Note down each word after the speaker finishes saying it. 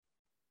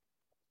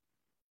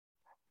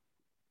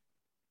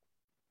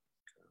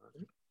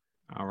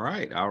All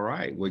right, all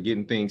right. We're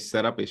getting things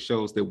set up. It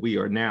shows that we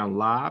are now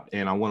live,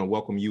 and I want to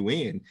welcome you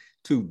in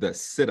to the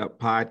Sit Up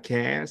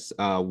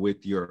Podcast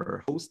with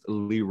your host,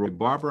 Leroy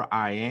Barber.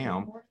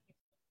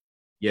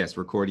 Yes,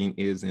 recording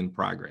is in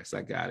progress.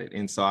 I got it.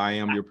 And so I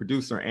am your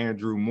producer,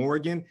 Andrew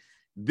Morgan.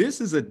 This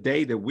is a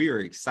day that we are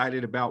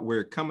excited about.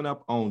 We're coming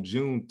up on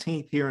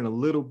Juneteenth here in a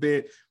little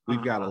bit.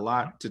 We've got a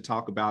lot to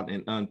talk about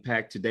and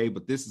unpack today,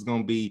 but this is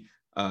going to be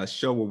a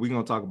show where we're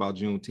going to talk about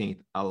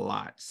Juneteenth a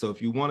lot. So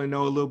if you want to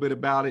know a little bit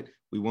about it,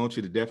 we want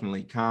you to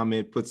definitely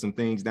comment, put some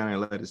things down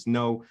and let us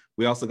know.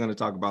 We're also going to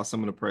talk about some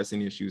of the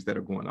pressing issues that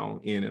are going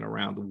on in and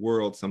around the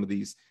world, some of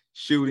these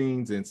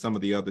shootings and some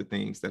of the other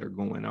things that are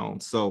going on.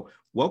 So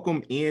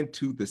welcome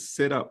into the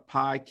Sit Up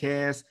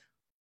Podcast.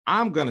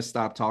 I'm going to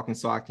stop talking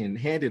so I can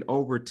hand it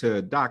over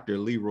to Dr.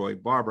 Leroy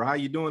Barber. How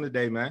you doing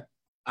today, man?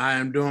 I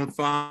am doing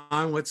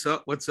fine. What's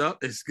up?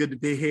 It's good to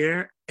be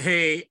here.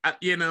 Hey,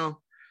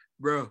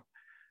 bro,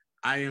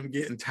 I am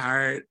getting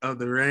tired of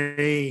the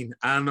rain.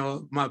 I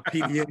know my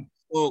PDM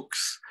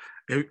folks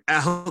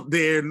out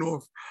there,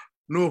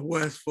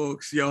 Northwest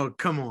folks, y'all,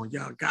 come on,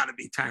 y'all got to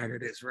be tired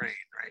of this rain,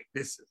 right?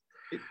 This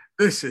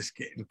is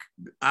getting.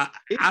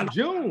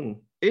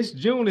 It's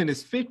June and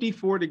it's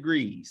 54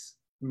 degrees.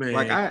 Man,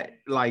 we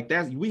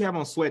have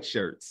on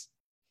sweatshirts,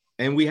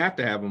 and we have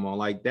to have them on.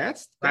 Like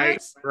that's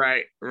right.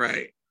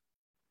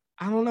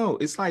 I don't know.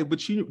 It's like,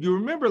 but you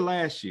remember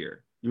last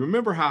year? You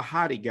remember how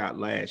hot it got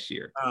last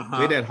year? We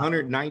had that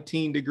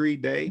 119-degree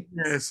day.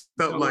 Yes,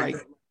 stuff like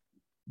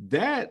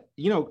that.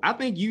 I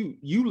think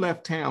you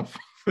left town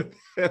for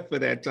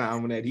that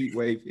time when that heat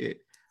wave hit.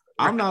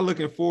 I'm not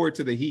looking forward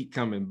to the heat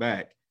coming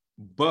back,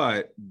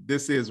 but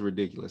this is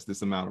ridiculous.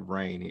 This amount of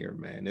rain here,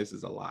 man. This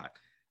is a lot.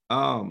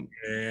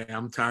 Yeah,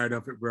 I'm tired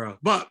of it, bro.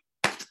 But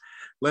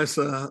let's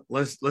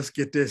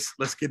get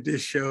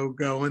this show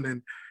going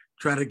and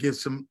try to give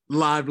some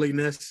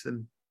liveliness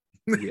and.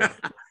 Yeah.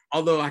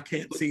 Although I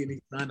can't see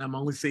any sun, I'm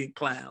only seeing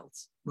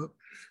clouds.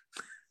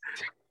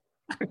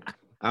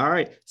 All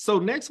right. So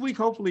next week,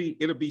 hopefully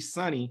it'll be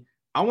sunny.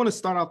 I want to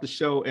start off the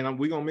show, and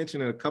we're going to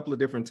mention it a couple of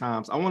different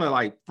times. I want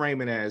to frame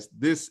it as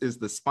this is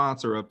the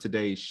sponsor of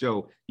today's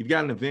show. You've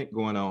got an event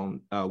going on.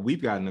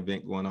 We've got an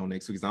event going on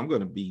next week. So I'm going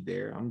to be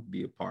there. I'm going to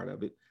be a part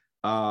of it.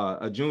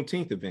 A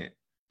Juneteenth event.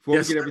 Before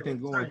we get everything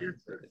going,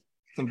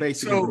 some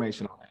basic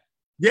information on that.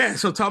 Yeah.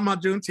 So talking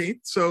about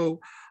Juneteenth.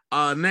 So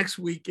next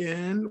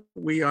weekend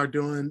we're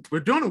doing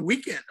a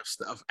weekend of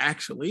stuff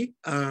actually.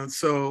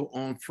 So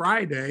on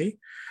Friday,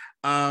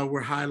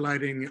 we're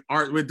highlighting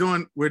art. We're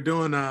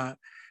doing a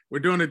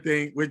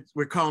thing.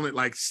 We're calling it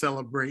like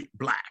Celebrate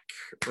Black,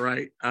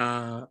 right?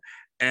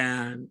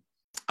 And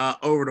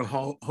over the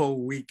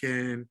whole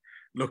weekend,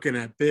 looking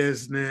at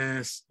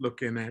business,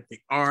 looking at the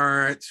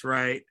arts,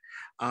 right?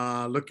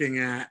 Looking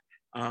at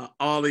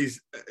all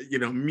these,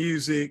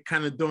 music,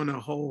 kind of doing a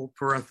whole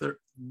breadth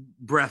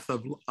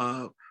of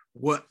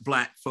what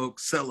Black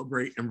folks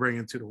celebrate and bring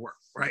into the world,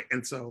 right?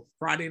 And so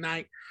Friday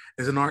night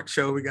is an art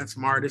show. We got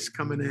some artists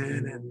coming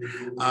in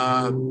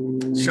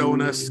and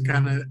showing us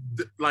kind of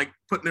like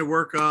putting their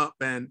work up,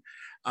 and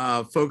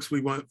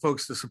we want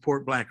folks to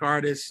support Black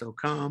artists, so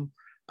come.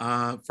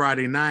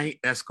 Friday night,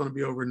 that's going to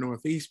be over in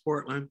Northeast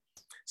Portland.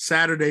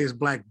 Saturday is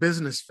Black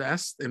Business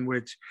Fest, in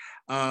which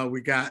we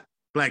got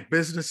Black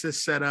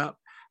businesses set up.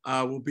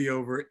 We'll be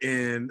over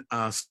in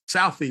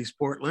Southeast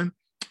Portland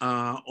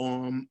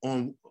on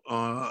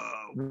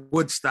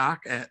Woodstock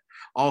at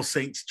All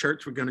Saints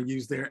Church. We're going to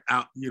use their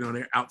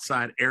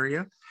outside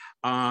area.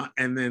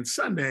 And then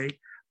Sunday,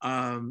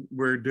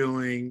 we're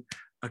doing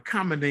a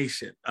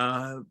combination.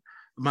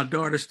 My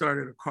daughter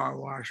started a car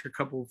wash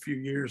a few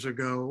years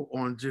ago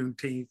on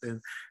Juneteenth,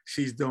 and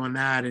she's doing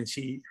that. And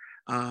she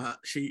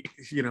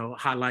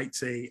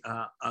highlights a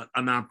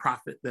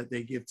nonprofit that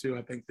they give to.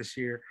 I think this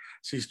year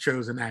she's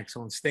chosen Acts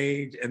on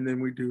Stage, and then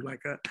we do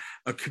like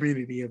a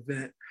community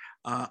event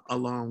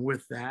along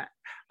with that.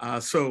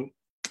 So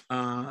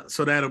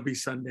that'll be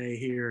Sunday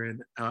here,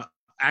 and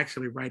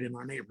actually right in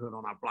our neighborhood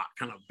on our block,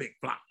 kind of big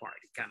block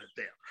party kind of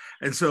deal.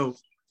 And so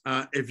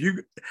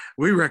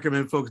we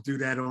recommend folks do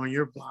that on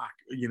your block,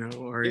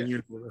 or in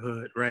your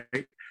neighborhood,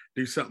 right?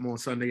 Do something on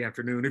Sunday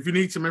afternoon. If you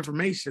need some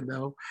information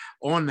though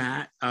on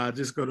that,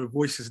 just go to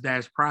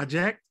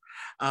Voices-Project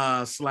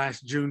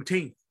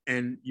 /Juneteenth,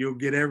 and you'll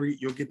get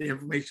the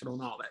information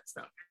on all that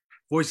stuff.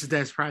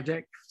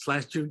 Voices-Project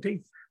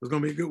 /Juneteenth. It's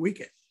going to be a good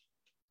weekend.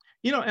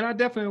 And I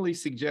definitely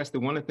suggest that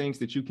one of the things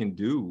that you can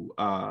do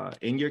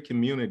in your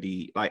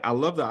community, like I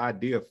love the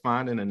idea of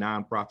finding a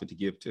nonprofit to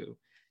give to.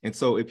 And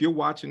so if you're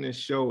watching this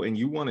show and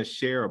you want to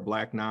share a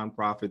Black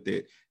nonprofit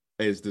that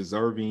is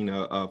deserving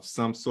of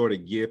some sort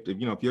of gift,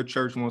 if your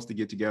church wants to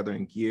get together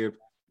and give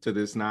to a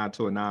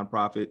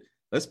nonprofit,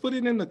 let's put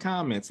it in the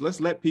comments. Let's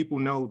let people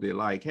know that,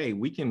 like, hey,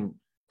 we can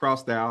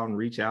cross the aisle and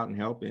reach out and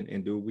help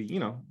and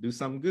do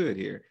something good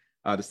here.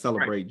 To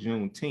celebrate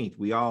Juneteenth.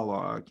 We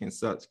all can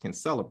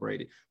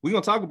celebrate it. We're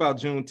going to talk about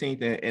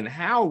Juneteenth and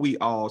how we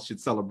all should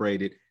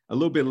celebrate it a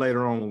little bit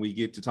later on when we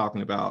get to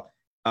talking about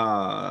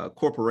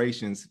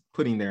corporations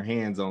putting their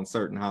hands on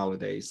certain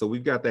holidays. So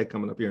we've got that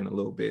coming up here in a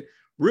little bit.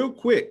 real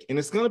quick, and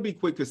it's going to be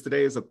quick because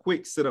today is a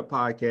quick sit-up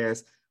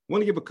podcast. I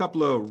want to give a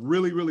couple of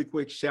really, really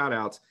quick shout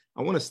outs.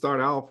 I want to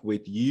start off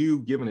with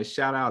you giving a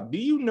shout out. Do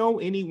you know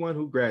anyone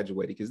who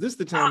graduated? Because this is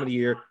the time of the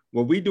year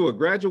where we do a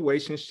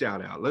graduation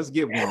shout out. Let's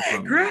get one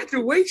from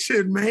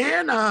graduation,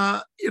 man.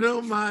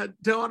 My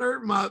daughter,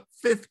 my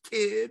 5th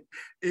kid,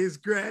 is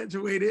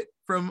graduated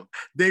from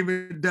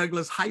David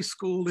Douglas High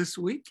School this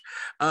week.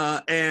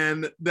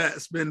 And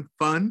that's been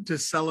fun to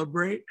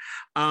celebrate.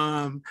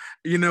 My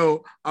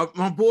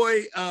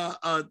boy,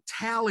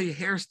 Tally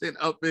Hairston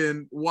up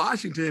in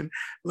Washington,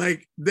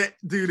 like that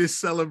dude is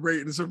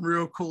celebrating some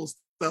real cool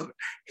stuff.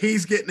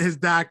 He's getting his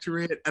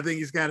doctorate. I think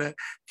he's got a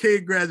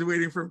kid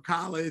graduating from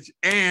college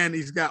and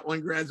he's got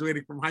one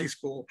graduating from high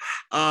school.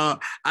 I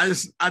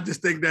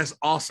just think that's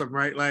awesome,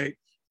 right? Like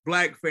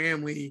Black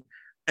family,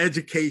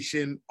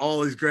 education,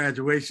 all these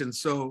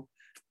graduations. So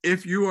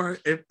if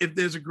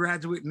there's a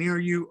graduate near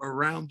you,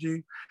 around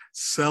you,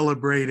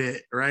 celebrate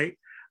it, right?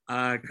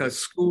 Because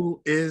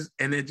school is,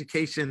 and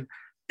education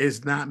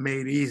is not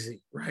made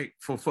easy, right?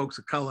 For folks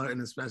of color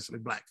and especially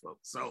Black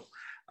folks. So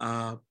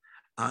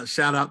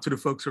shout out to the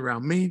folks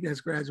around me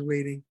that's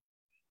graduating.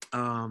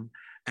 And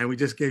we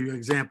just gave you an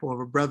example of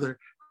a brother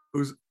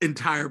whose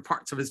entire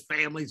parts of his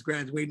family is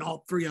graduating,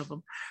 all 3 of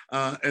them.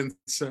 And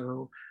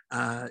so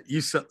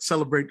you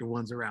celebrate the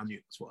ones around you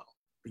as well.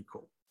 Be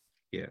cool.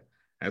 Yeah,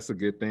 that's a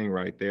good thing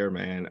right there,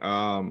 man.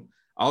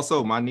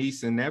 Also, my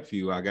niece and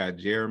nephew, I got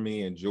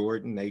Jeremy and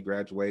Jordan. They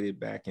graduated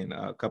back in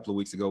a couple of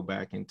weeks ago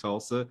back in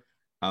Tulsa.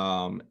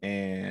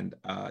 And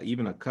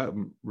even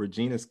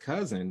Regina's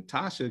cousin,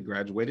 Tasha,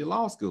 graduated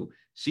law school.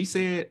 She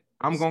said,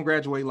 I'm going to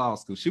graduate law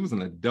school. She was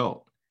an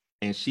adult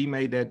and she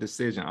made that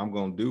decision. I'm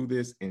going to do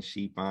this. And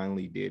she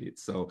finally did it.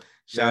 So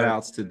shout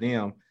outs to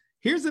them.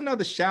 Here's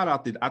another shout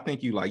out that I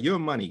think you like. You're a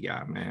money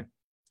guy, man.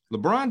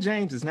 LeBron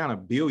James is now a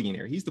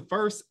billionaire. He's the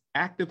first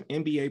active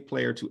NBA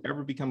player to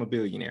ever become a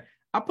billionaire.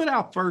 I put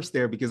out first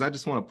there because I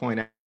just want to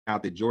point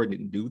out that Jordan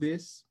didn't do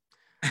this,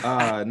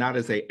 not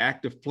as an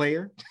active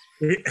player.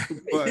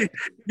 But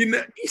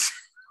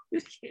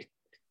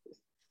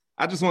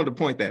I just wanted to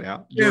point that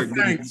out. Jordan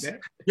didn't do that.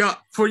 Yeah,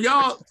 for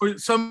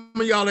some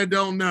of y'all that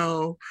don't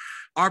know,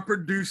 our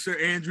producer,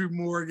 Andrew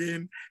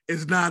Morgan,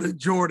 is not a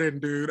Jordan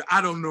dude.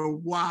 I don't know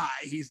why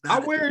he's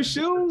not. I wear his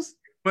shoes.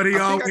 But he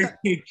always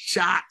takes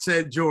shots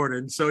at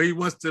Jordan. So he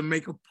wants to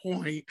make a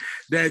point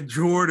that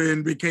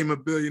Jordan became a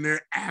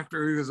billionaire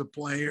after he was a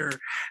player,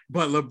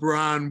 but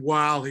LeBron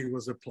while he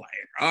was a player.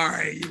 All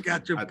right, you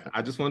got your point.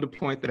 I just wanted to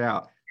point that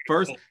out.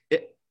 First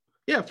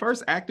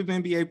active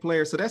NBA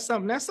player. So that's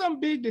something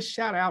big to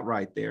shout out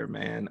right there,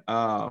 man.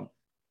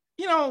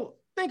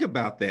 Think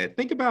about that.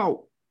 Think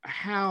about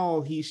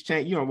how he's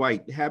changed,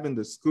 like having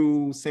the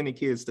school, sending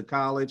kids to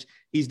college.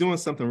 He's doing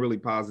something really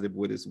positive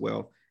with his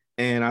wealth.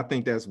 And I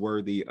think that's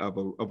worthy of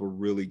a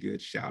really good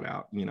shout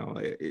out.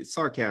 It's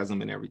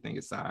sarcasm and everything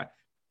aside,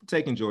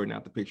 taking Jordan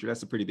out the picture,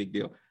 that's a pretty big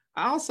deal.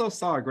 I also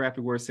saw a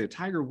graphic where it said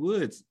Tiger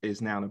Woods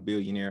is now a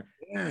billionaire.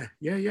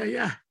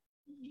 Yeah.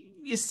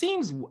 It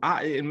seems,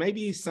 and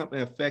maybe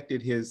something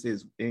affected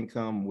his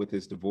income with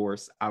his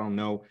divorce. I don't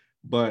know,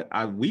 but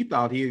we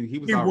thought he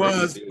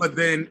was. But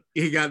then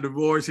he got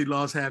divorced. He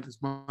lost half his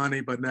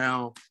money, but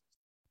now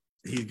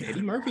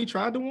Eddie Murphy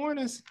tried to warn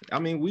us. I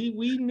mean,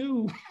 we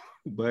knew.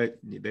 But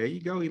there you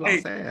go. He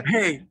lost half.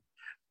 Hey,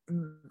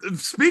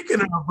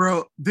 speaking of,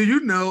 bro, do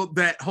you know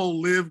that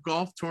whole Live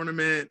golf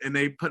tournament and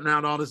they putting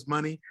out all this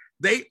money?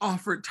 They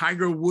offered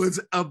Tiger Woods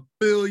 $1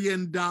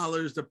 billion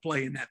to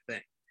play in that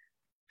thing.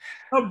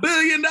 $1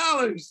 billion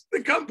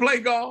to come play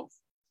golf.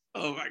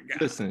 Oh my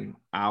God. Listen,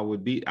 I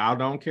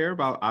don't care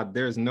about,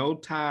 there's no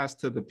ties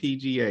to the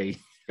PGA.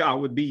 I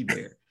would be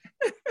there.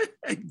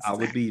 Exactly. I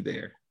would be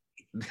there.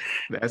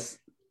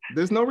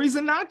 There's no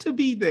reason not to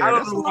be there. I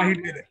don't know why he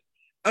did it.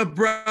 A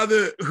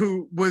brother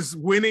who was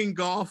winning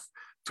golf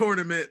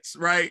tournaments,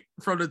 right,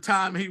 from the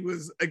time he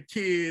was a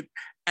kid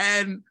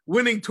and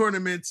winning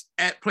tournaments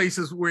at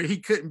places where he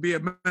couldn't be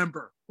a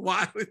member.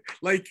 Why?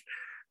 Like,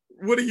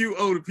 what do you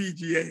owe the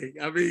PGA?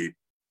 I mean,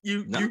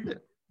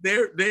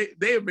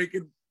 they're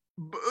making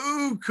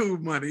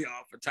buku money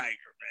off of Tiger,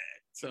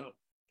 man. So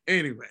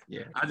anyway,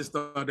 I just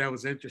thought that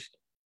was interesting.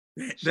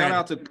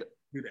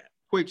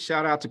 Quick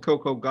shout out to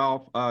Coco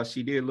Gauff.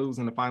 She did lose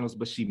in the finals,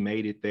 but she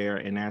made it there.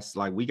 And that's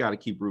like, we got to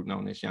keep rooting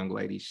on this young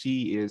lady.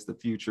 She is the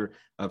future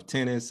of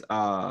tennis.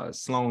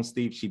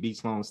 She beat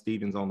Sloane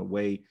Stephens on the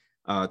way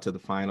to the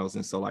finals.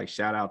 And so like,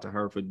 shout out to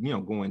her for,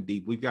 going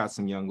deep. We've got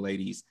some young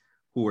ladies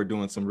who are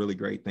doing some really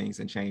great things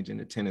and changing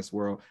the tennis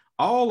world,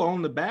 all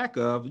on the back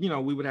of,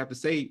 we would have to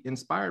say,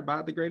 inspired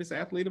by the greatest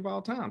athlete of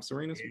all time,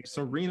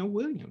 Serena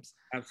Williams.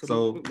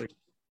 Absolutely. So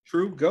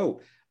true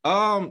GOAT.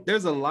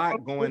 There's a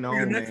lot going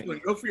on.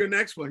 Go for your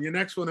next one. Your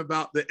next one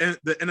about the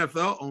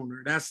NFL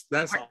owner. That's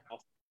all.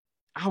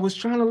 I was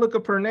trying to look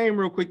up her name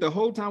real quick the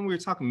whole time we were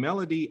talking.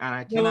 Melody, and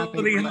I cannot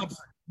think.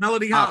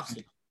 Melody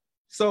Hobson.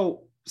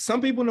 So some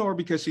people know her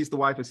because she's the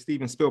wife of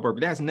Steven Spielberg,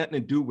 but that has nothing to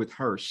do with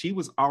her. She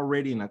was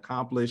already an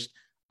accomplished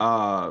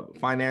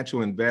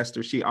financial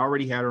investor. She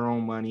already had her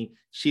own money.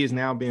 She is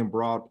now being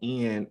brought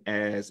in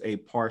as a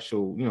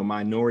partial,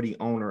 minority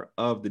owner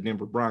of the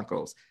Denver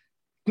Broncos.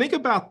 Think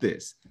about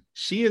this.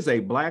 She is a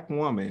Black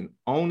woman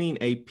owning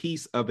a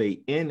piece of a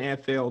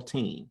NFL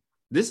team.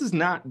 This has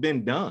not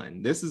been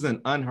done. This is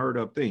an unheard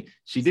of thing.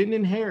 She didn't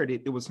inherit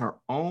it. It was her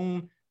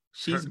own.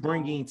 She's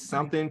bringing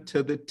something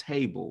to the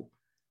table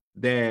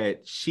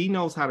that she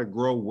knows how to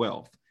grow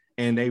wealth,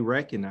 and they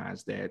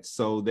recognize that.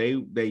 So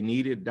they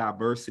needed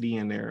diversity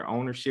in their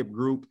ownership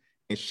group,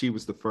 and she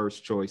was the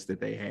first choice that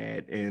they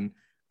had. And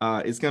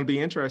it's going to be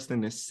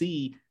interesting to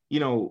see,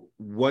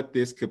 what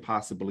this could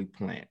possibly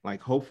plant. Like,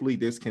 hopefully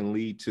this can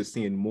lead to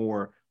seeing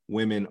more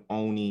women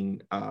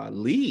owning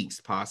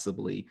leagues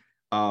possibly,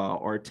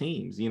 or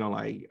teams.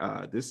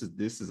 That's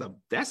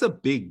a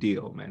big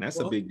deal, man. That's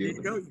a big deal. There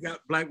you go. You got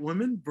Black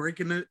women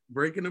breaking the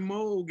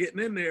mold, getting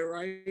in there,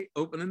 right?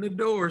 Opening the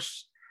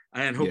doors.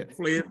 And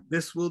hopefully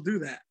this will do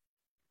that.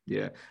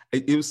 Yeah.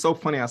 It was so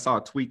funny. I saw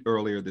a tweet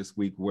earlier this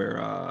week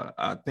where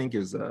I think it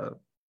was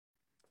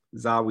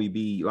Zawi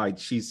B, like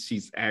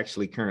she's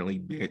actually currently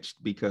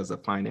benched because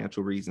of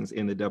financial reasons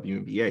in the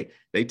WNBA.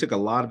 They took a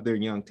lot of their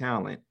young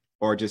talent,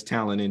 or just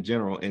talent in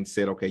general, and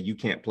said, okay, you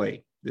can't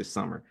play this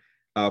summer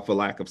for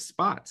lack of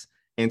spots.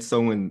 And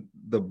so when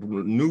the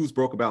news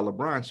broke about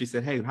LeBron, she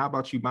said, hey, how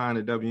about you buying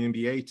a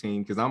WNBA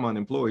team? Because I'm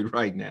unemployed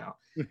right now.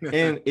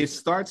 And it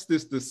starts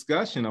this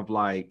discussion of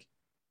like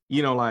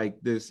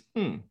this,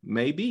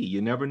 maybe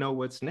you never know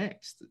what's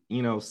next,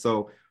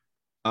 so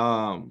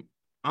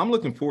I'm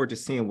looking forward to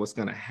seeing what's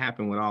going to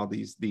happen with all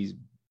these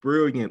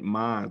brilliant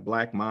minds,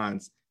 Black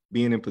minds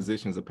being in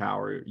positions of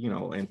power,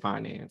 in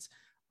finance.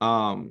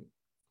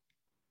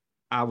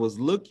 I was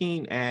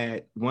looking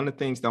at one of the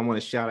things that I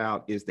want to shout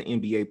out is the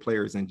NBA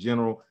players in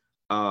general,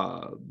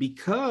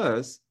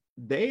 because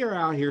they are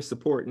out here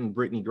supporting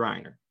Brittney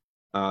Griner.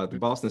 The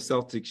Boston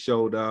Celtics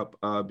showed up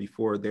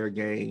before their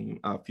game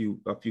a few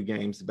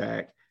games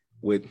back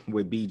with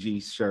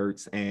BG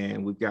shirts,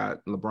 and we've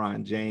got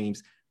LeBron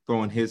James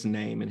throwing his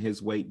name and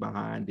his weight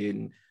behind it,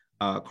 and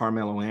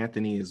Carmelo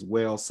Anthony as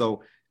well.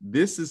 So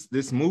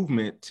this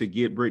movement to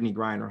get Brittney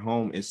Griner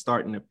home is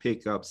starting to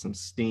pick up some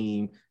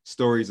steam.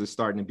 Stories are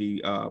starting to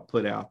be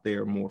put out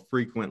there more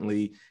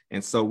frequently.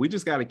 And so we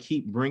just got to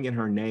keep bringing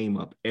her name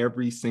up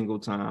every single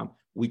time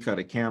we cut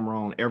a camera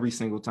on, every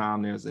single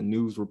time there's a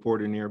news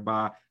reporter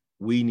nearby.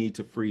 We need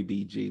to free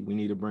BG. We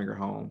need to bring her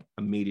home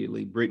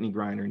immediately. Brittney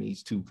Griner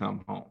needs to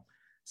come home.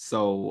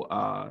 So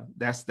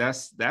that's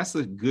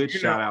a good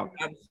shout out.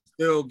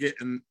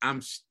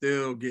 I'm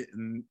still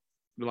getting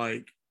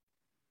like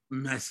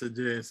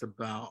messages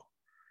about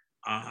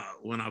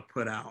when I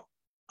put out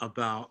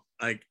about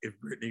like if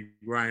Brittney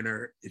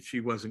Griner, if she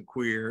wasn't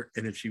queer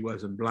and if she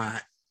wasn't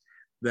Black,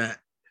 that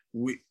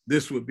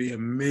this would be a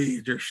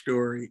major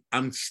story.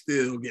 I'm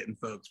still getting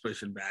folks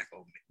pushing back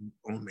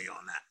on me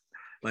on that.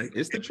 Like,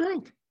 it's the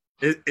truth.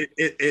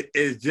 It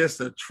is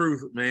just a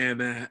truth, man,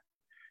 that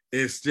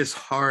it's just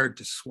hard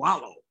to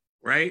swallow,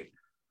 right?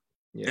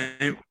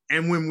 Yeah.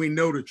 And when we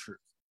know the truth,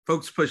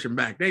 folks pushing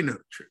back, they know the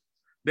truth.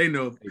 They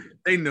know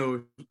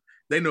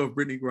if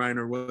Brittney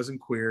Griner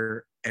wasn't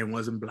queer and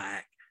wasn't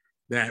Black,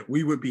 that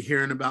we would be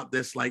hearing about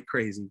this like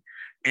crazy.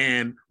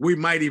 And we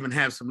might even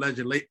have some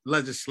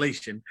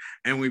legislation,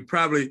 and we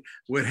probably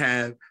would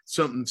have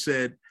something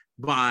said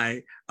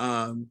by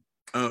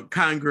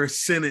Congress,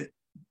 Senate,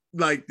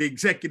 like the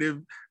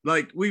executive,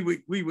 like we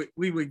would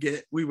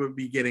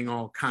be getting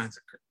all kinds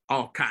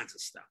of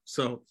stuff.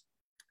 So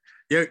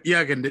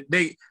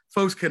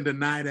folks can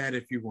deny that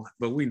if you want,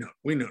 but we know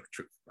the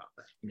truth about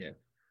that. Yeah.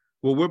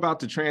 Well, we're about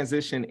to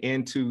transition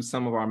into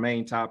some of our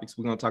main topics.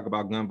 We're going to talk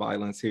about gun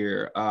violence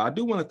here. I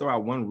do want to throw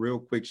out one real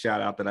quick shout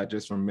out that I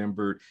just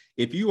remembered.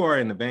 If you are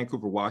in the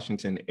Vancouver,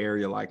 Washington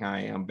area like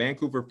I am,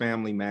 Vancouver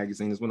Family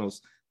Magazine is one of those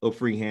little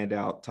free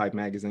handout type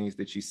magazines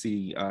that you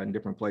see in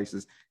different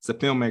places. It's a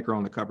filmmaker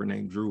on the cover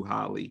named Drew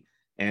Holly.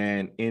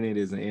 And in it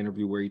is an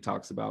interview where he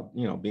talks about,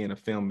 being a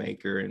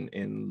filmmaker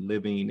and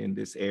living in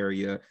this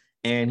area.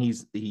 And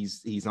he's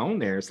on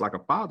there. It's like a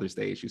Father's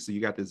Day issue. So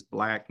you got this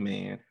Black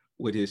man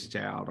with his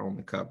child on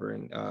the cover,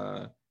 and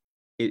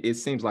it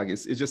seems like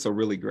it's just a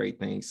really great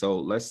thing. So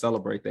let's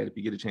celebrate that. If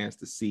you get a chance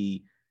to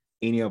see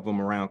any of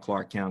them around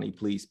Clark County,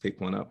 please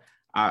pick one up.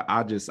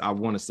 I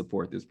want to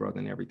support this brother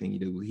and everything you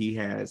do. He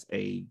has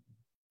a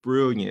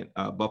brilliant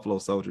Buffalo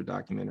Soldier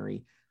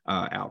documentary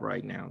out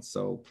right now,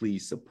 so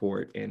please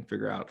support and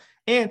figure out.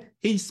 And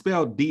he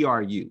spelled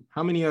DRU.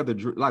 How many other,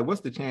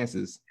 what's the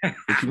chances that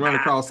you run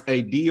across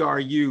a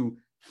DRU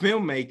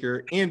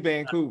filmmaker in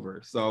Vancouver?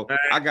 So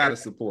I gotta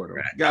support him.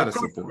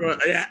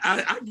 Support him. Yeah,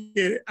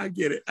 I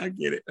get it.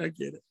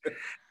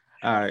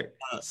 All right.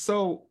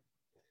 So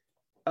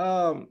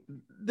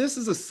this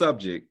is a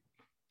subject,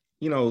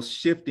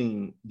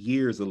 shifting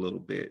gears a little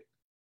bit.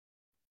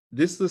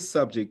 This is a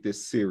subject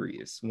that's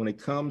serious when it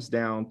comes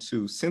down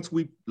to, since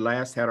we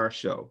last had our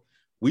show,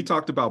 we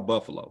talked about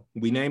Buffalo.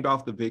 We named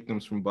off the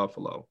victims from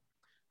Buffalo.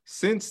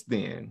 Since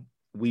then,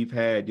 we've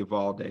had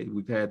Uvalde.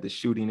 We've had the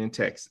shooting in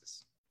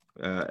Texas.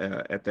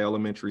 At the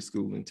elementary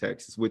school in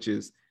Texas, which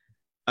is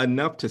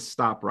enough to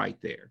stop right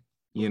there,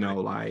 you know,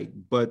 like,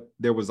 but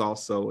there was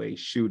also a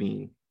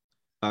shooting.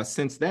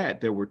 Since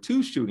that, there were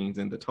two shootings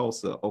in the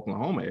Tulsa,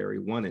 Oklahoma area,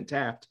 one in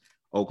Taft,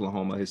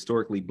 Oklahoma,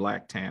 historically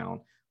Black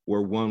town,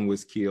 where one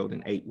was killed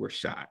and 8 were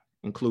shot,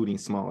 including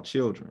small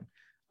children.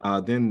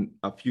 Then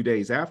a few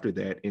days after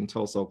that, in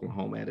Tulsa,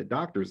 Oklahoma, at a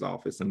doctor's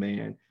office, a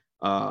man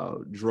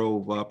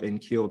drove up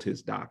and killed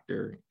his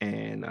doctor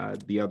and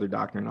the other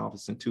doctor in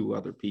office and 2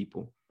 other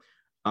people.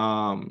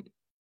 And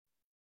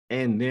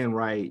then,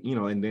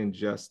 and then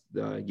just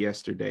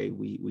yesterday,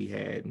 we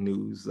had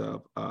news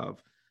of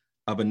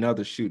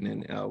another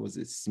shooting in, was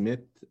it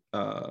Smith?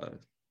 I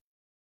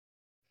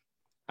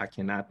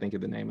cannot think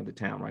of the name of the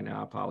town right now.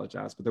 I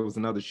apologize, but there was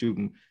another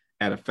shooting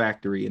at a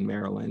factory in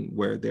Maryland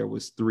where there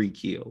was 3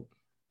 killed.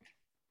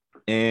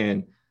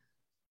 And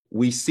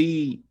we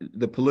see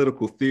the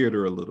political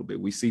theater a little bit.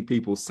 We see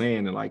people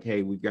saying like,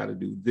 hey, we've got to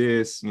do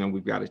this,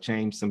 we've got to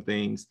change some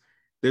things.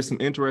 There's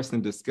some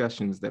interesting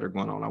discussions that are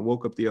going on. I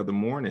woke up the other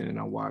morning and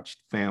I watched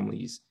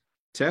families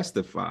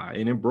testify,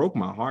 and it broke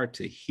my heart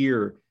to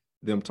hear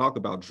them talk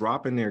about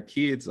dropping their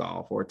kids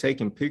off or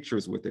taking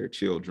pictures with their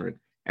children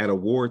at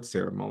award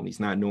ceremonies,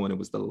 not knowing it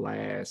was the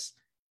last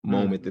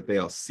moment that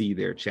they'll see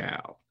their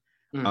child.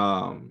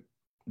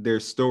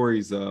 There's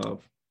stories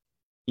of,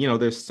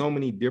 there's so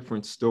many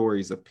different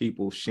stories of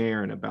people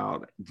sharing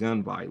about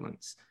gun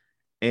violence,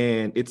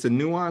 and it's a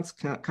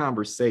nuanced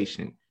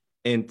conversation.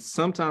 And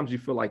sometimes you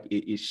feel like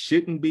it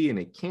shouldn't be and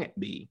it can't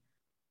be,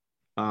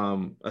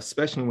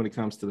 especially when it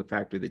comes to the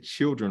factor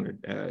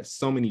that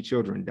so many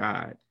children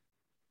died.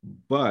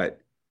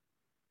 But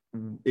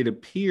it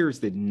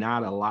appears that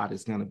not a lot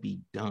is going to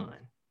be done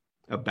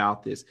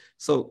about this.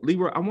 So,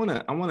 Leroy, I want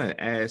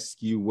to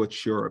ask you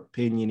what your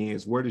opinion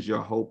is. Where does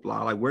your hope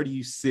lie? Like, where do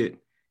you sit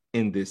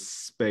in this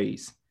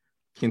space,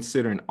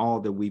 considering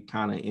all that we've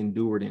kind of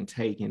endured and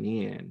taken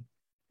in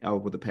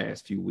over the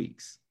past few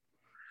weeks?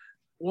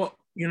 Well,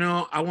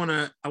 I want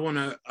to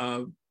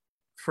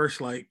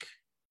first, like,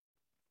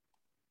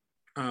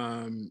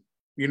 we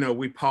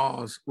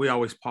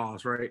always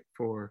pause, right,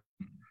 for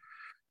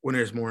when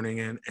there's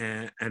mourning,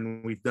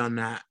 and we've done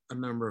that a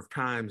number of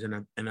times,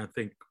 and I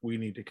think we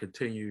need to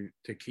continue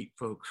to keep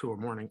folks who are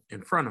mourning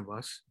in front of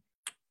us.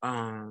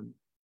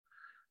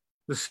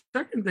 The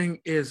second thing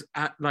is,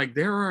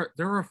 there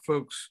are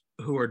folks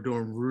who are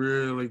doing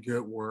really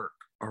good work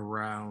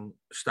around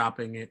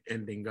stopping and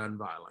ending gun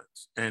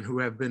violence, and who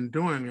have been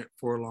doing it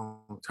for a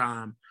long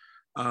time.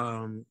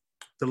 The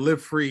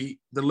Live Free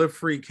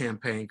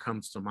campaign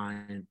comes to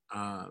mind,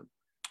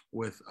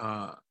 with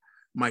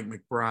Mike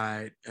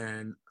McBride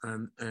and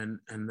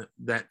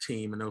that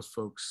team and those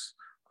folks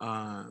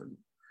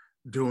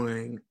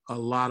doing a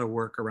lot of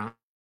work around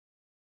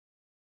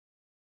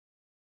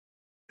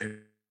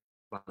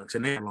violence,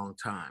 and they had a long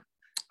time.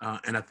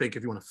 And I think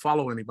if you want to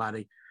follow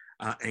anybody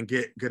and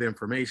get good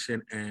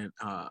information, and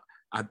I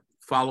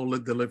follow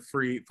the Live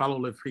Free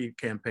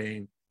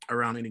campaign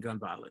around any gun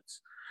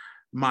violence.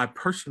 My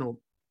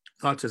personal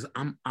thoughts is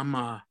I'm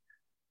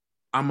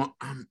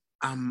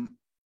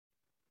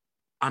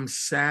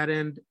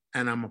saddened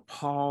and I'm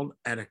appalled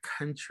at a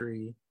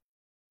country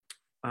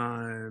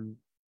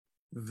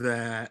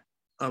that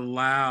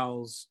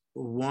allows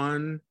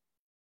one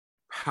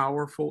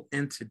powerful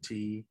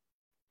entity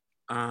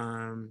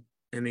in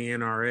the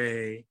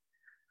NRA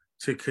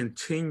to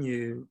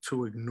continue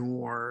to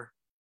ignore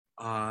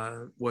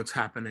what's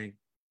happening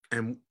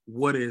and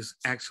what is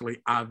actually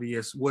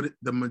obvious, what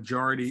the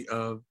majority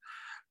of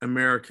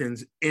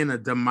Americans in a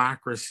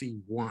democracy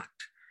want.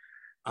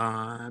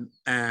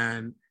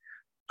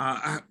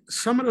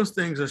 Some of those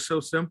things are so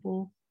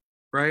simple,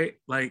 right?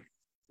 Like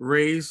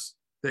raise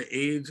the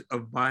age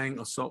of buying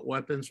assault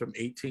weapons from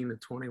 18 to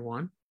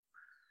 21,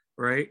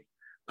 right?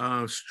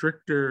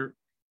 Stricter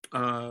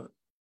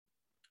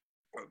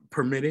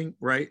permitting,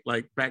 right?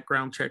 Like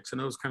background checks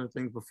and those kind of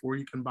things before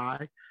you can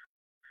buy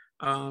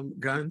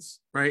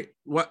guns, right?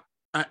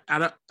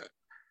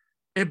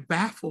 It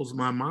baffles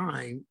my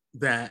mind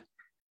that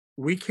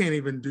we can't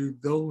even do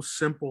those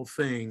simple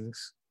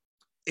things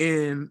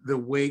in the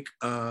wake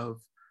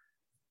of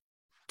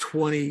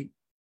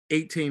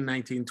 18,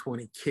 19,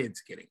 20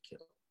 kids getting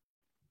killed.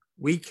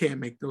 We can't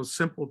make those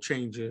simple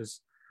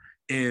changes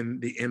in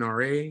the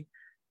NRA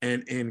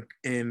and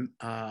in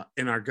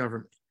our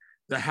government.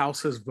 The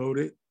House has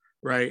voted,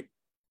 right,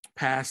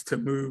 passed to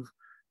move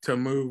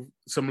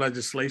some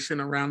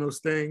legislation around those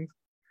things,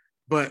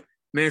 but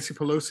Nancy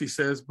Pelosi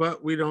says,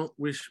 but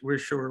we're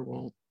sure it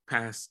won't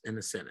pass in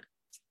the Senate,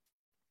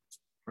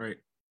 right?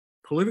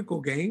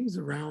 Political games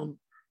around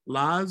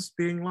lives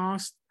being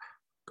lost,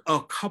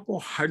 a couple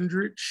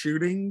hundred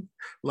shootings,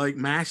 like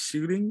mass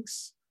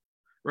shootings,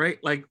 right?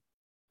 Like,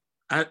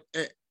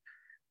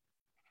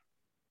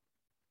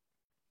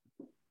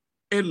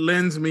 it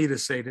lends me to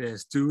say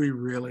this: do we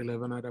really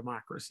live in a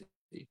democracy,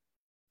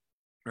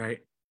 right?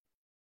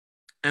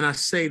 And I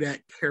say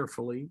that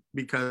carefully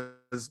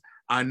because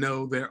I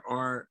know there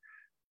are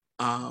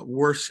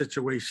worse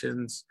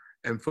situations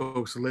and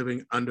folks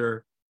living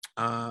under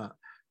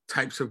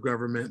types of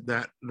government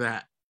that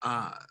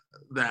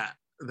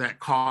that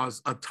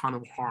cause a ton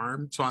of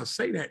harm. So I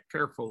say that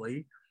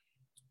carefully,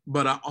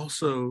 but I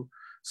also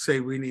say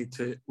we need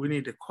to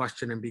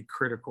question and be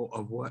critical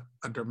of what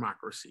a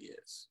democracy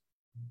is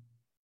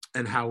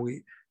and how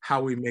we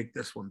make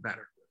this one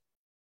better,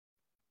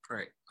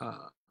 right?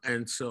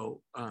 And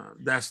so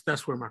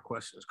that's where my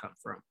questions come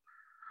from.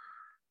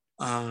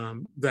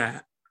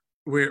 That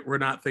we're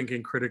not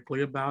thinking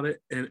critically about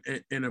it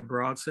in a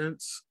broad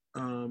sense,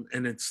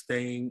 and it's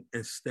staying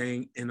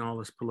in all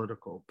this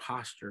political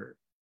posture,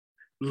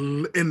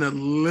 in the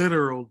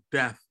literal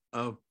death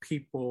of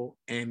people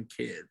and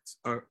kids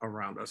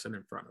around us and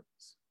in front of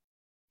us.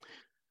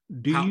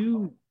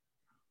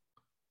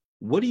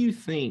 What do you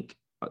think?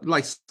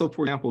 Like, so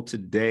for example,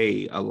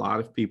 today, a lot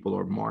of people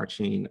are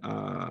marching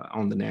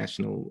on the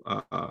National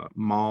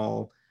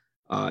Mall.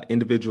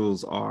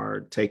 Individuals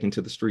are taken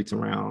to the streets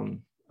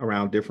around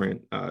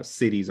different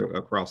cities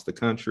across the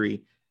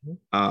country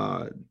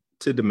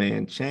to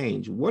demand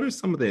change. What are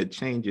some of the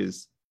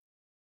changes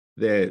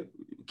that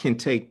can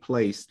take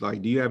place?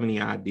 Like, do you have any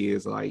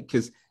ideas? Like,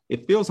 because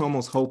it feels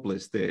almost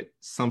hopeless that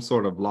some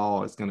sort of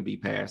law is going to be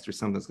passed or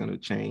something's going to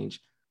change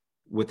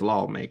with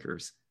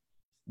lawmakers.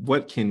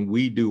 What can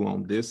we do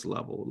on this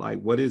level?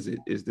 Like, what is it?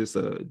 Is this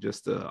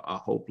just a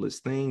hopeless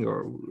thing,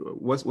 or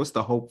what's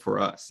the hope for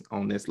us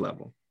on this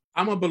level?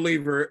 I'm a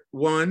believer,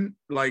 one,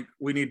 like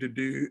we need to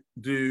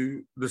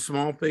do the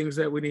small things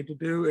that we need to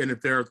do. And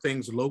if there are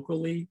things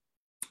locally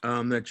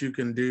that you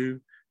can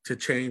do to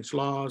change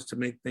laws, to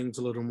make things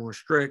a little more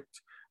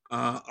strict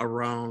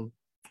around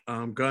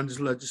guns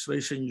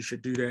legislation, you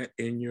should do that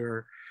in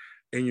your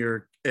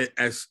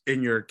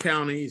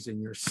counties,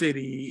 in your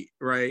city,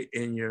 right,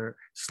 in your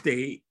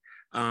state,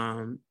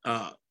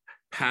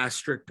 pass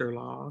stricter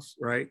laws,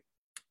 right,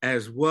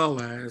 as well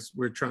as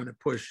we're trying to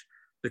push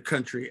the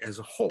country as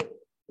a whole,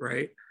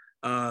 right,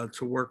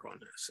 to work on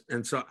this.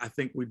 And so I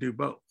think we do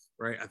both,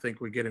 right? I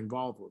think we get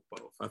involved with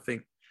both. I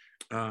think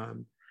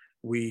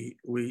we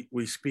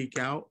speak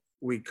out,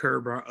 we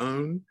curb our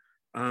own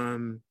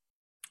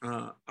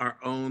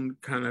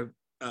kind of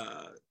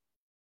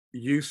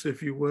use,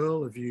 if you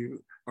will. If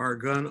you are a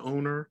gun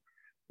owner,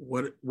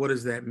 what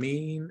does that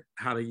mean?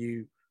 How do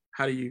you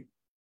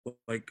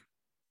like,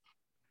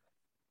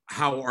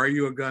 how are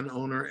you a gun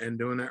owner and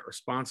doing that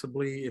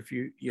responsibly? If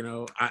you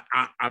know,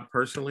 I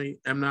personally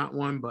am not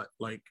one, but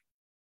like,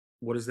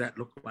 what does that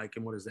look like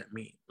and what does that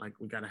mean? Like,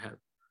 we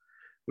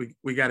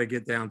gotta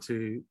get down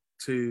to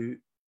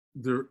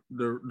the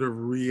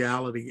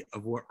reality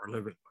of what we're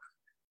living with.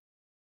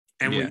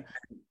 And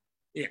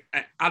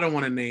I don't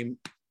want to name,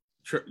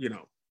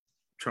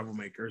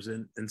 troublemakers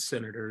and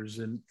senators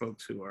and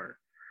folks who are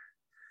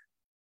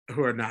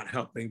not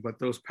helping, but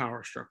those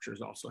power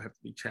structures also have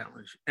to be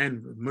challenged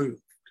and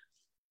removed,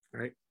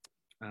 right,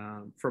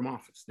 from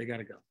office. They got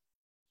to go.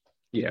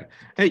 Yeah.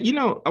 Hey,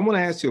 I want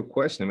to ask you a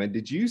question, man.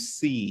 Did you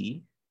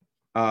see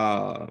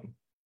the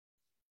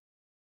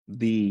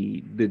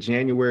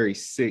January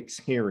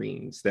 6th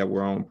hearings that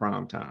were on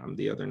primetime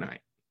the other night?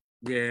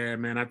 Yeah,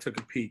 man, I took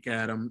a peek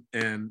at them,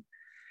 and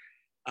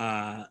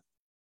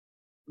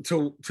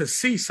to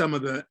see some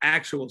of the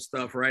actual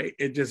stuff, right,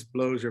 it just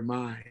blows your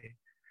mind.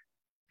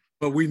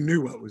 But we know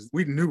what was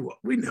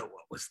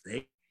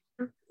there.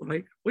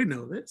 Like, we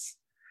know this.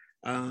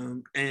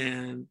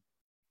 And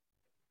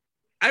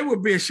I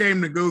would be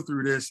ashamed to go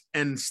through this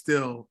and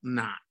still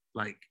not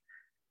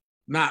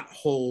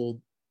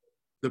hold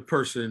the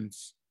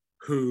persons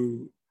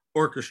who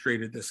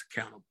orchestrated this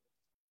accountable.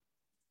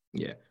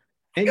 Yeah.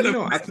 And think of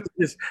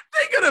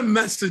the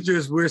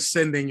messages we're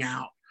sending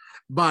out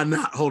by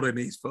not holding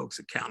these folks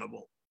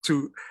accountable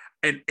to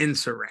an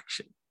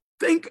insurrection.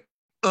 Think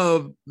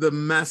of the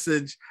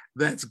message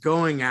that's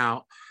going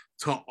out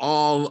to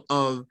all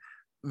of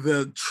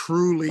the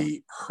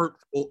truly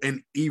hurtful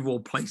and evil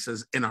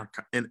places in our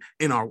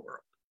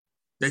world,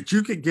 that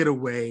you could get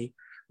away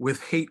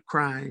with hate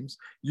crimes,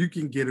 you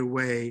can get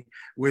away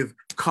with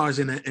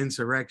causing an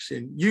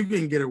insurrection, you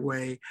can get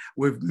away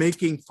with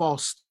making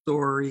false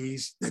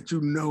stories that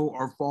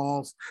are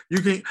false.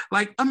 You can,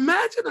 like,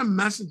 imagine the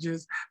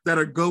messages that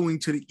are going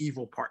to the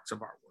evil parts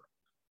of our world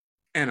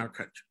and our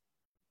country.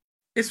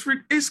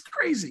 It's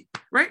crazy,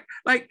 right?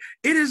 Like,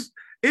 it is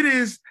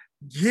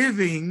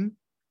giving,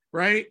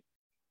 right,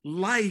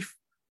 life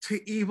to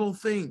evil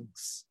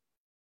things.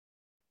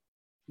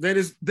 That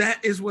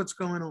is what's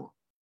going on.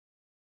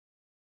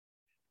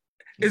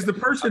 Is the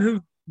person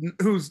who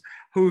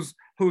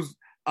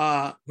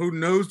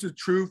knows the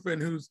truth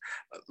and who's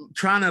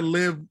trying to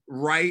live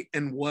right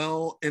and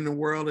well in the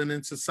world and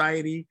in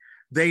society,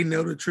 they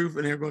know the truth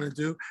and they're going to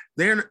do.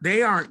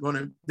 They aren't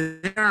going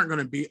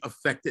to be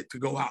affected to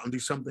go out and do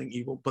something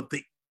evil. But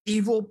the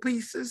evil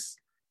pieces,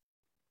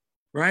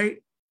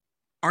 right,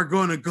 are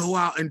going to go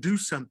out and do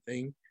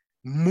something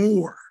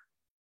more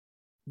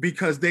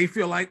because they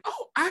feel like,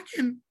 oh, I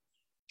can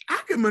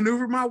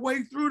maneuver my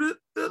way through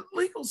the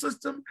legal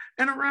system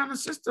and around the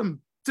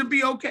system to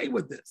be okay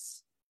with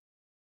this.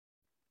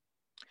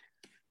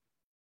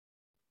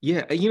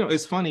 Yeah,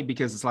 it's funny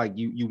because it's like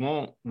you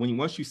won't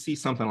once you see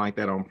something like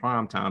that on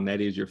prime time,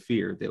 that is your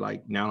fear. That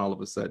like now all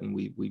of a sudden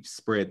we've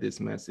spread this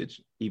message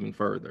even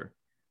further.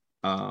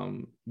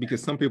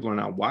 Because some people are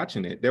not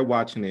watching it. They're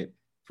watching it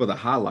for the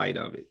highlight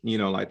of it.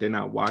 Like they're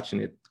not watching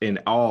it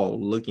and all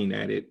looking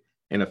at it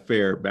in a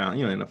fair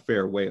in a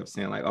fair way of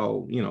saying like,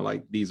 oh,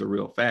 like these are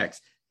real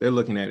facts. They're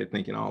looking at it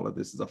thinking all of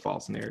this is a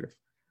false narrative.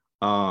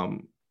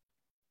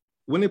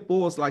 When it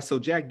boils like, so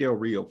Jack Del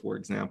Rio, for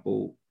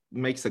example,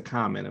 makes a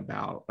comment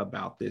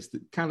about this,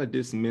 kind of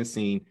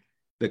dismissing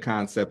the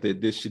concept that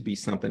this should be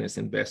something that's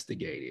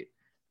investigated,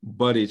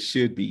 but it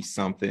should be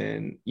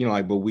something,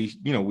 like, but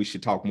we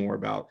should talk more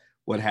about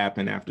what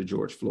happened after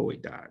George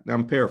Floyd died. Now,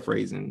 I'm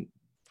paraphrasing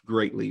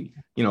greatly,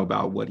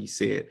 about what he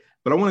said,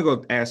 but I want to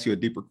go ask you a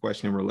deeper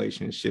question in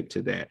relationship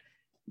to that.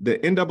 The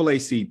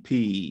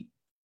NAACP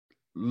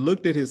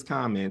looked at his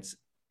comments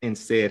and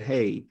said,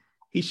 hey,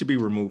 he should be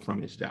removed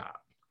from his job.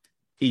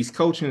 He's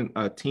coaching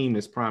a team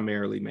that's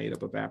primarily made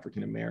up of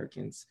African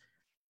Americans,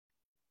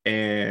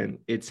 and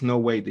it's no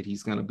way that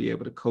he's going to be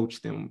able to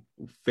coach them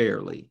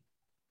fairly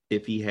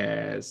if he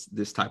has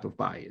this type of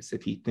bias,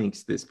 if he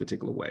thinks this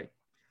particular way.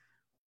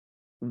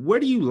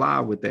 Where do you lie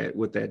with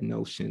that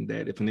notion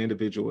that if an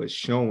individual is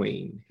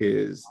showing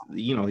his,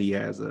 he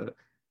has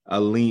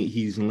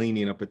he's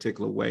leaning a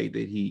particular way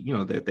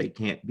that that they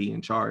can't be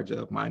in charge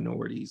of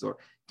minorities or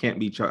can't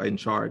be in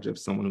charge of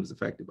someone who's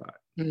affected by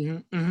it?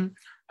 Mm-hmm, mm-hmm.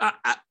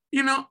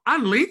 I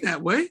lean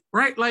that way,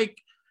 right? Like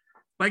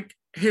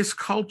his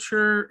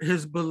culture,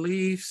 his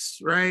beliefs,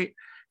 right?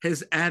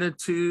 His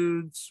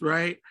attitudes,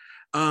 right?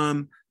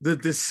 The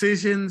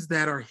decisions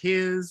that are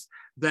his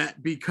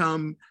that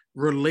become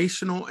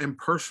relational and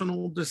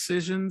personal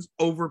decisions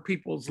over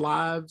people's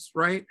lives,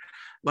 right?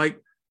 Like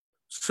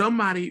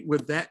somebody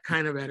with that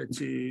kind of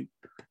attitude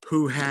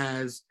who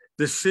has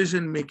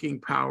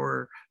decision-making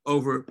power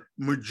over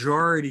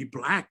majority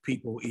Black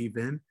people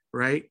even,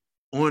 right?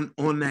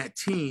 On that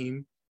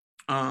team,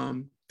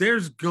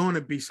 there's going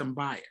to be some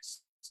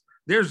bias.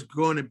 There's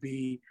going to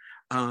be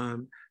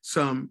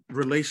some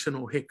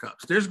relational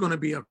hiccups. There's going to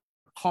be a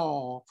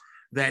call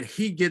that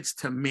he gets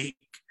to make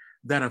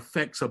that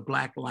affects a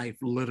Black life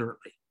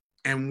literally.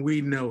 And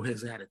we know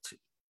his attitude.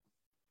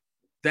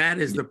 That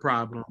is the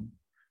problem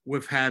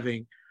with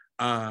having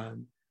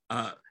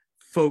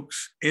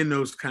folks in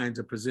those kinds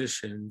of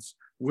positions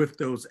with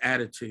those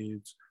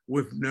attitudes,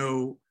 with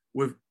no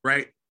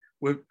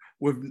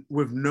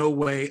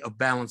way of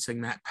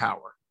balancing that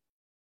power.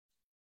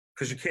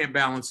 Because you can't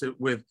balance it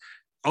with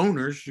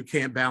owners, you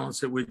can't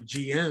balance it with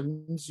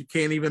GMs, you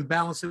can't even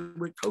balance it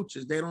with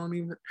coaches.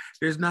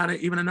 There's not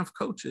even enough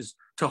coaches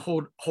to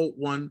hold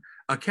one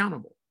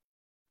accountable,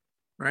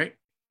 right?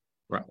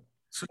 Right.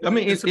 So, I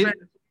mean,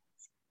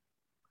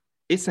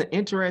 it's an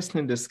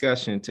interesting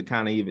discussion to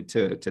kind of even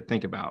to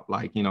think about,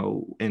 like, in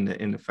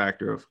the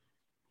factor of,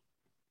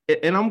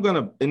 and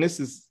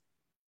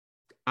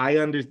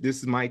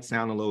this might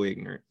sound a little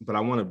ignorant, but I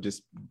want to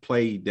just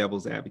play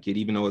devil's advocate,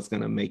 even though it's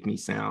going to make me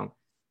sound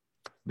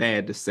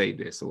bad to say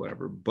this or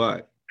whatever,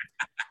 but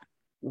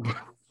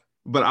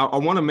I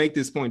want to make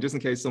this point just in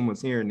case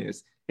someone's hearing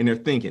this and they're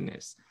thinking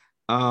this.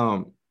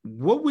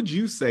 What would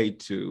you say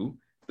to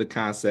the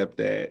concept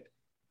that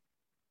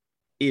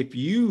if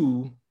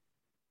you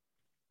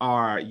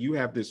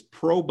have this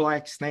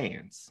pro-Black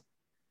stance,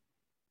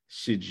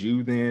 should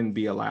you then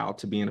be allowed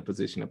to be in a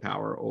position of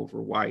power over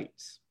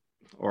whites,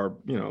 or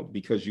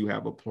because you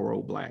have a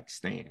pro-Black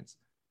stance?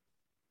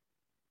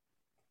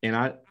 And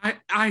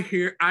I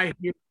hear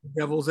the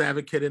devil's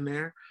advocate in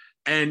there,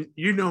 and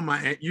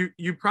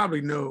you probably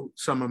know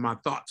some of my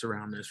thoughts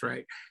around this,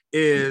 right?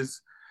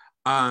 Is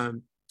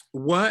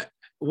what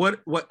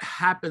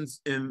happens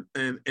in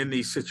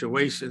these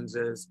situations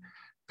is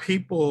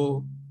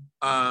people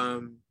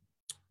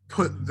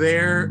put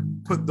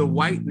the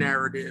white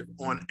narrative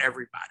on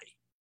everybody,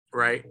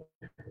 right?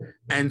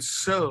 And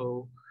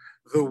so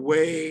the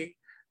way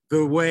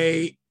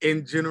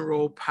in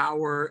general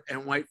power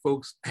and white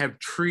folks have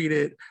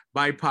treated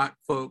BIPOC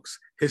folks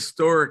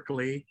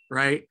historically,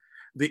 right?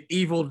 The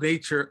evil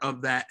nature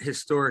of that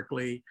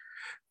historically,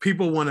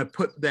 people want to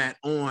put that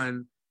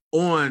on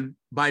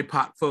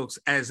BIPOC folks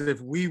as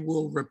if we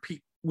will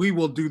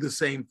do the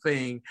same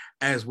thing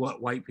as what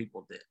white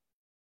people did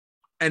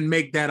and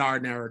make that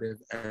our narrative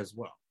as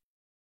well,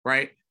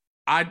 right?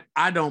 I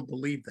don't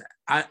believe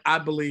that. I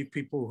believe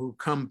people who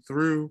come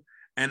through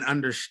and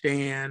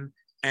understand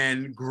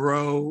and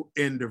grow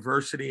in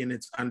diversity and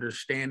its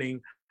understanding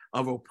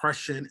of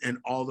oppression and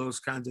all those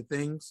kinds of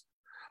things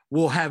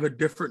will have a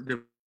different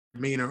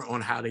demeanor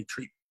on how they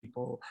treat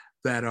people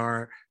that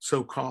are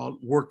so-called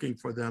working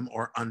for them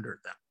or under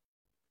them.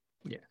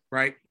 Yeah.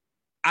 Right?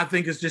 I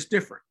think it's just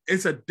different.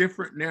 It's a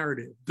different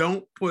narrative.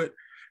 Don't put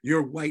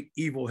your white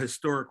evil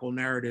historical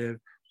narrative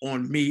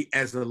on me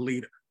as a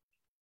leader.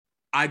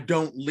 I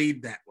don't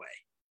lead that way.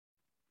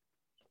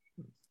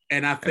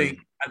 And I think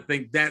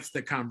that's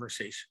the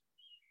conversation.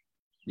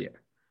 Yeah,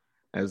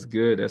 that's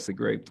good. That's a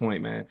great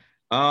point, man.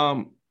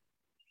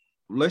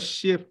 Let's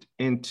shift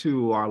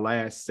into our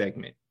last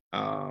segment.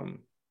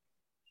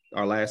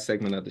 our last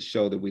segment of the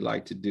show that we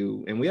like to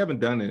do, and we haven't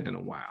done it in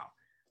a while.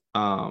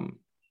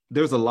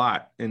 There's a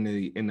lot in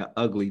the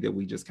ugly that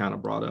we just kind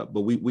of brought up,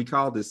 but we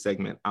call this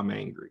segment "I'm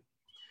Angry."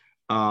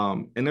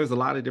 And there's a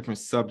lot of different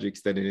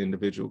subjects that an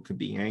individual could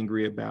be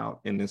angry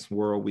about in this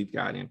world. We've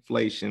got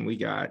inflation. We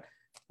got,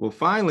 well,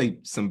 finally,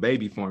 some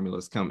baby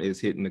formulas is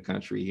hitting the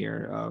country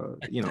here,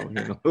 in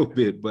a little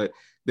bit. But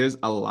there's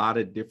a lot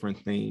of different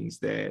things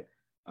that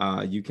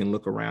you can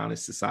look around in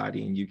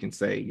society and you can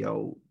say,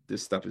 yo,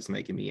 this stuff is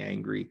making me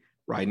angry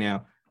right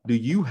now. Do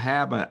you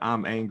have an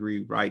 "I'm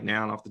angry" right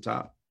now off the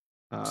top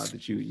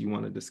that you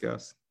want to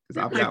discuss?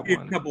 Because I've got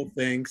one. A couple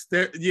things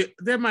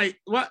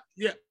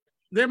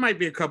there might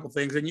be a couple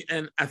things,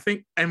 and I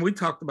think, and we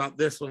talked about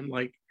this one,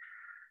 like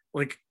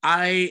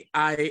I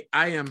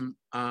am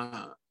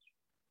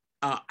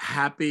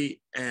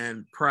happy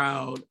and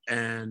proud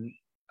and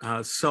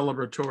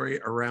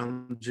celebratory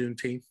around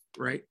Juneteenth,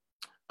 right?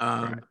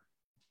 Right.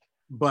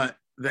 But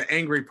the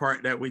angry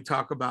part that we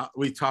talked about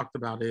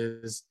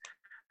is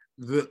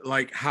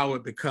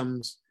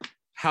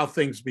how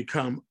things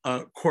become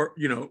of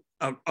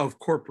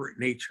corporate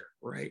nature,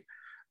 right?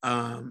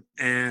 And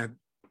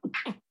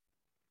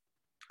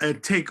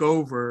take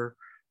over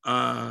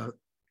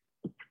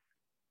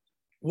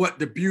what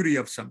the beauty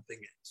of something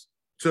is.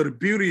 So the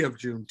beauty of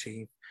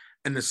Juneteenth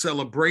and the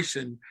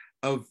celebration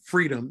of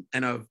freedom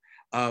and of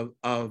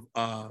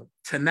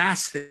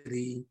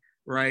tenacity,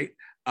 right?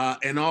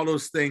 And all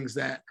those things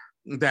that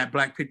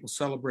Black people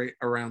celebrate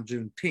around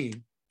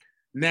Juneteenth.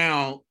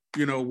 Now,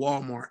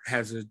 Walmart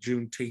has a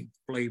Juneteenth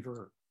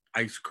flavor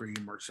ice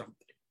cream or something,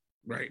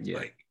 right?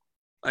 Yeah.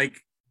 Like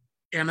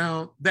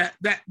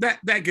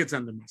that gets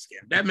under my skin.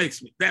 That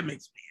makes me angry.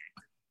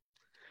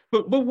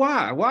 But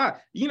why?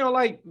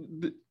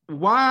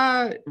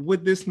 Why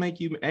would this make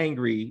you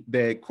angry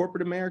that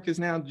corporate America is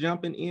now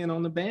jumping in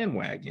on the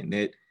bandwagon?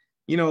 That,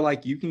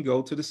 you can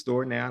go to the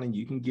store now and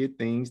you can get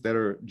things that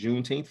are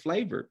Juneteenth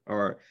flavored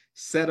or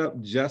set up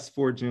just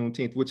for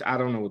Juneteenth, which I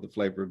don't know what the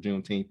flavor of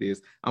Juneteenth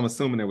is. I'm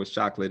assuming there was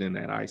chocolate in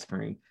that ice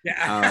cream.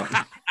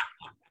 Yeah.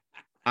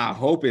 I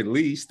hope at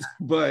least,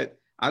 but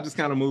I just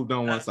kind of moved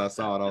on once I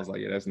saw it. I was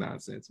like, yeah, that's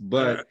nonsense.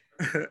 But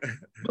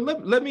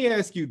let me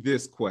ask you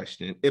this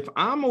question. If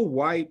I'm a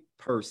white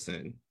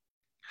person,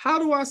 how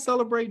do I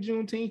celebrate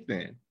Juneteenth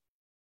then?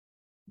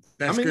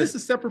 That's good. This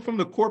is separate from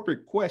the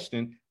corporate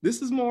question.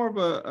 This is more of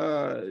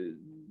a,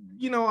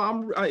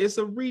 it's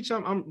a reach.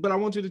 But I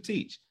want you to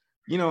teach.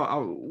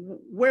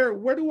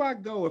 Where do I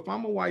go if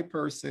I'm a white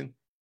person?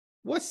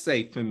 What's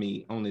safe for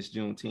me on this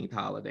Juneteenth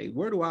holiday?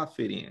 Where do I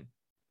fit in?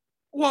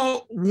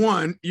 Well,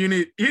 one, you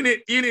need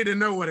to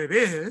know what it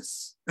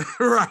is,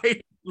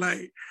 right?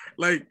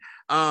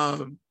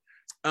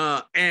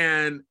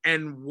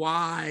 And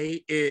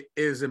why it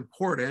is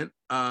important,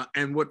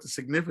 and what the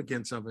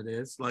significance of it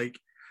is. Like,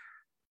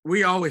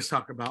 we always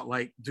talk about,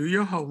 do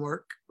your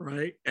homework,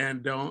 right?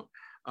 And don't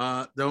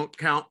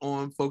count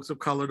on folks of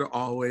color to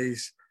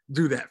always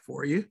do that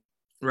for you,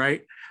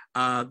 right?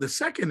 The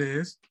second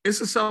is, it's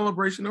a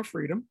celebration of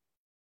freedom.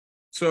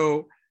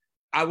 So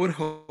I would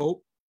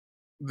hope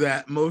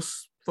that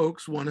most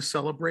folks want to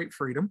celebrate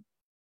freedom,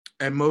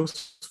 and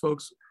most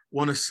folks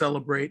want to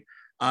celebrate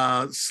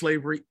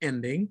slavery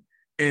ending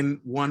in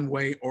one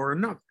way or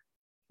another.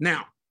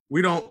 Now,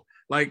 we don't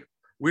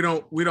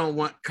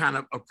want kind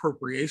of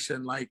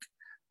appropriation, like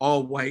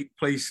all white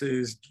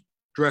places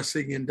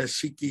dressing in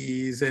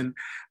dashikis and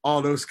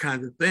all those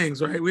kinds of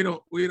things, right? We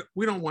don't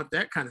want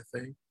that kind of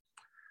thing.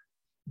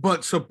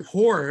 But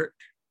support,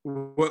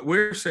 what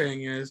we're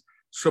saying is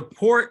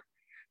support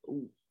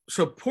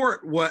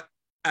what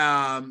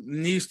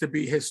needs to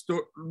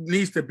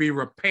be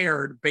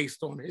repaired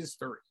based on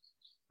history,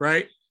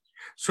 right?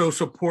 So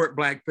support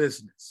Black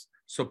business,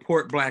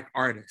 support Black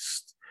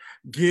artists,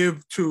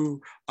 give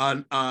to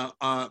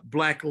a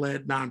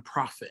Black-led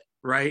nonprofit,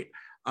 right?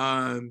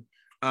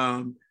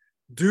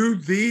 Do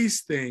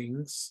these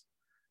things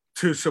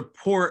to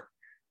support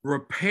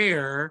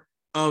repair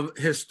of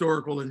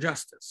historical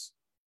injustice.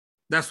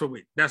 That's what I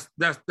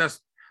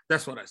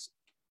see.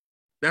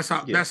 That's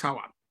how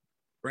I'm,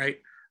 right?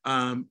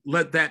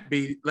 Let that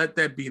be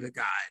the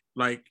guide.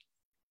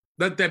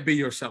 Let that be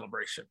your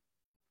celebration.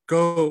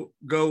 Go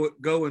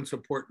and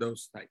support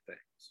those type things.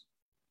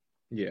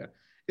 Yeah,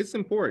 it's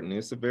important.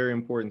 It's a very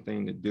important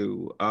thing to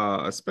do,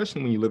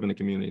 especially when you live in a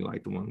community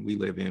like the one we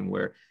live in,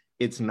 where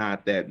it's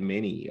not that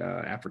many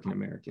African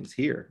Americans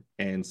here.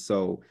 And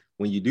so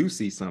when you do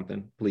see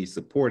something, please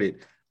support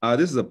it.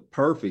 This is a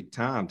perfect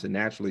time to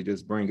naturally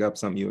just bring up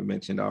something you had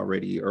mentioned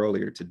already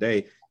earlier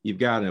today. You've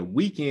got a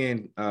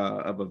weekend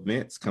of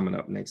events coming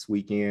up next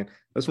weekend.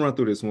 Let's run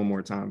through this one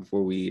more time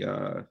before we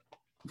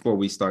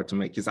start to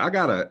make, because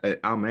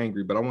I'm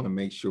angry, but I want to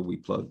make sure we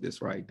plug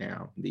this right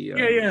now.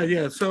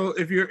 Yeah. So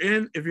if you're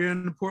in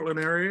the Portland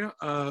area,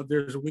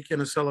 there's a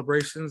weekend of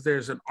celebrations.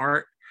 There's an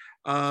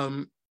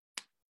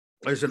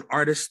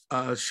artist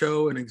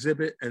show and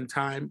exhibit and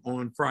time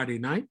on Friday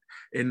night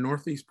in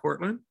Northeast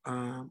Portland,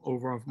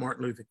 over off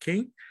Martin Luther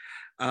King.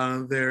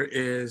 There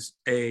is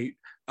a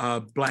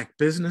Black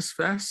Business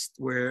Fest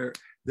where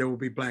There will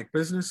be Black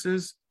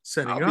businesses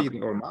setting I'll up. be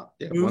there.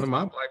 One of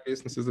my Black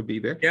businesses will be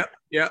there.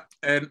 Yep.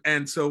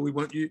 And so we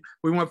want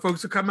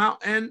folks to come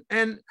out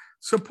and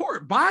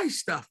support, buy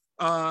stuff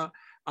from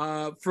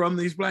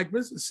these Black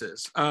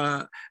businesses.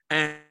 And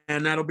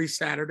that'll be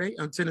Saturday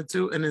on 10 to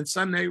 2. And then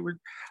Sunday,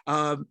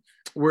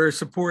 we're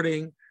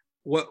supporting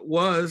what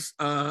was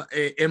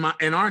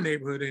in our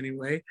neighborhood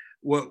anyway,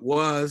 what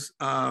was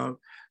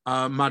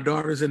my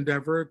daughter's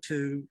endeavor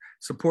to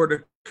support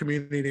a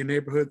community and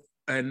neighborhood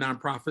and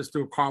nonprofits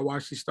through a car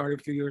wash she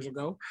started a few years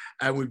ago.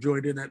 And we've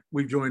joined in at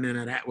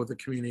that with a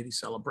community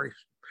celebration.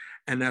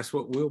 And that's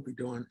what we'll be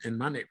doing in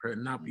my neighborhood.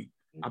 And I'll be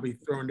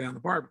throwing down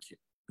the barbecue.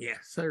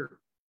 Yes, sir.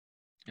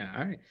 All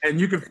right. And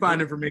you can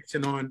find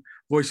information on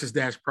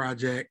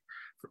Voices-Project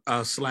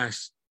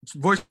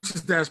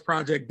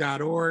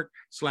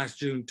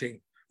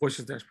voices-project.org/Juneteenth.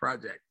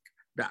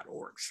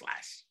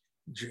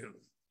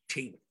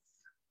 Voices-project.org/Juneteenth.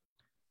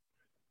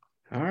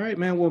 All right,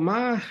 man.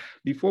 Well,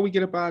 before we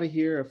get up out of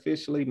here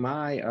officially,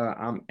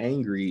 I'm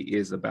angry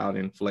is about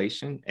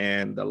inflation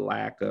and the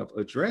lack of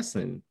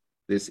addressing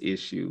this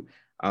issue.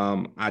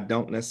 I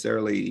don't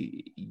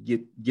necessarily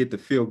get the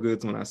feel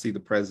goods when I see the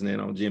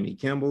president on Jimmy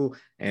Kimmel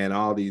and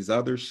all these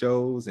other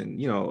shows.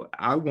 And,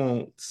 I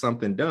want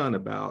something done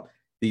about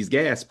these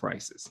gas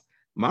prices.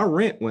 My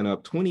rent went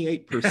up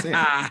 28%.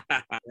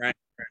 Right.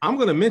 I'm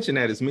going to mention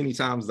that as many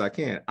times as I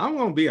can. I'm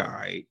going to be all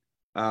right.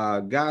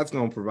 God's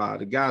going to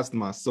provide. God's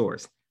my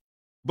source.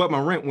 But my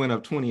rent went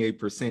up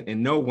 28%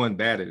 and no one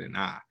batted an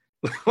eye.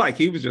 Like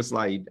he was just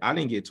like, I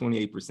didn't get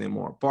 28%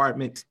 more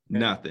apartment,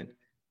 nothing.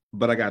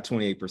 But I got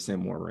 28%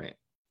 more rent.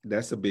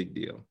 That's a big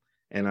deal.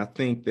 And I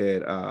think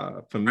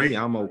that for me,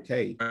 I'm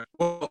okay.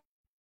 Oh,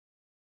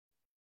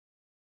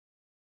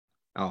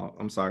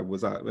 I'm sorry.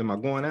 Am I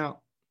going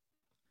out?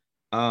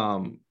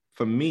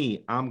 For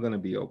me, I'm going to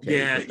be okay.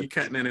 Yeah, you're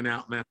cutting in and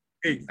out, man.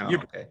 Hey,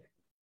 okay.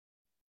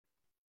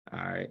 All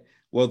right.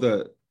 Well,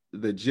 the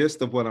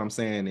gist of what I'm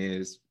saying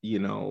is,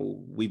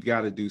 we've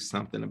got to do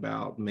something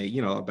about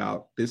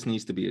this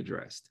needs to be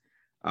addressed.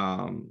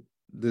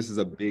 This is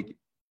a big.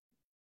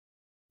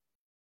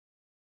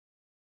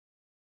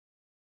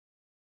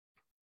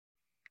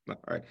 All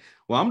right.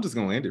 Well, I'm just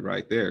going to end it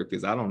right there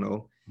because I don't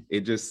know.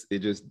 It just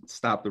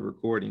stopped the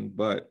recording,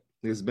 but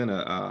there's been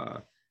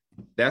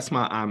that's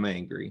my I'm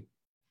angry.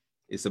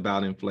 It's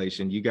about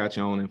inflation. You got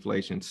your own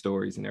inflation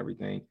stories and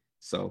everything.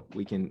 So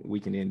we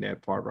can end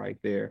that part right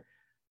there.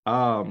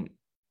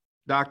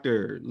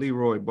 Dr.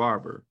 Leroy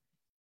Barber,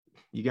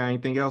 you got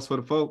anything else for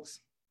the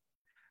folks?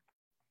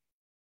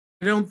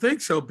 I don't think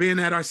so, being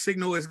that our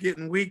signal is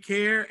getting weak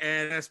here,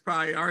 and that's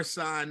probably our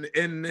sign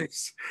in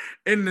this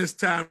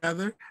time,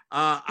 Heather.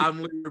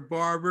 I'm Leroy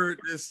Barber.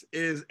 This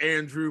is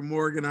Andrew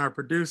Morgan, our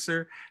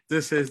producer.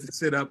 This is the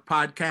Sit Up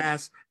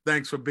Podcast.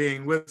 Thanks for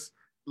being with us.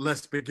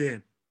 Let's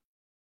begin.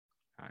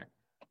 All right.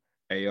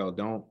 Hey, yo,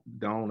 don't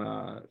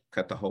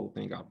cut the whole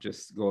thing off.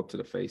 Just go up to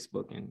the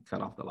Facebook and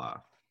cut off the live.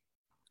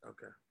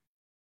 Okay.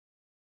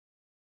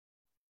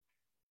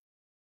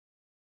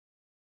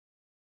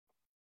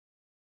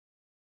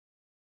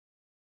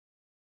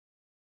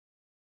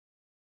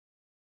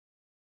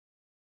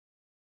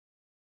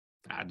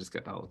 I just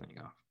cut the whole thing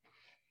off.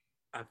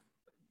 I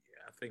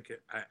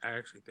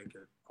actually think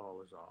it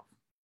all is off.